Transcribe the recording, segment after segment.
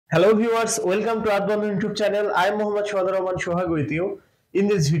Hello viewers, welcome to Earthbondhon YouTube channel. I am Mohammad Shohag with you. In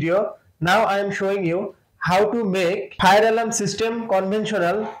this video, now I am showing you how to make fire alarm system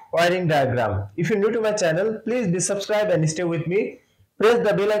conventional wiring diagram. If you are new to my channel, please be subscribed and stay with me. Press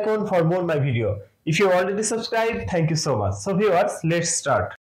the bell icon for more my video. If you already subscribed, thank you so much. So viewers, let's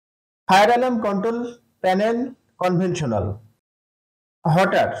start. Fire alarm control panel conventional.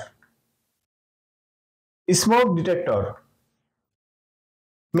 Hotter. Smoke detector.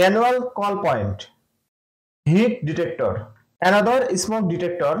 Manual call point, heat detector, another smoke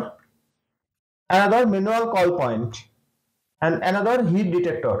detector, another manual call point, and another heat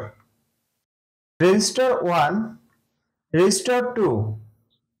detector. Register 1, register 2.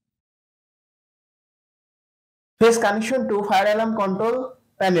 Phase connection to fire alarm control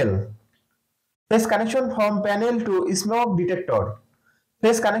panel. Phase connection from panel to smoke detector.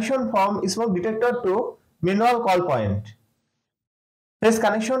 Phase connection from smoke detector to manual call point. Phase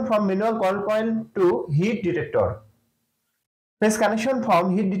connection from manual call point to heat detector. Phase connection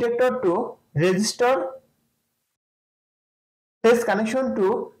from heat detector to resistor. Phase connection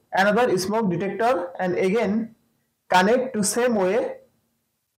to another smoke detector and again connect to same way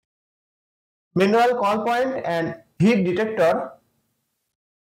manual call point and heat detector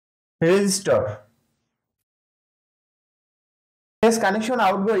resistor. Phase connection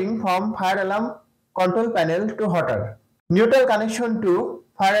outgoing from fire alarm control panel to hotter. Neutral connection to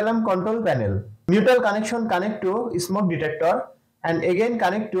fire alarm control panel. Neutral connection connect to smoke detector and again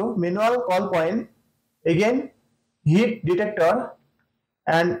connect to manual call point, again heat detector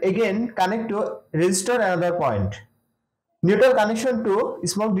and again connect to resistor another point. Neutral connection to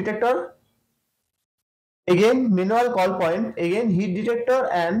smoke detector, again manual call point, again heat detector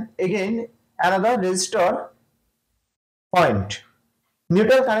and again another resistor point.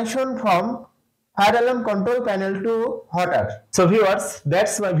 Neutral connection from fire alarm control panel to hotter. So viewers,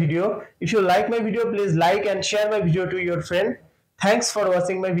 that's my video. If you like my video, please like and share my video to your friend. Thanks for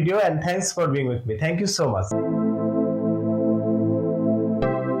watching my video and thanks for being with me. Thank you so much.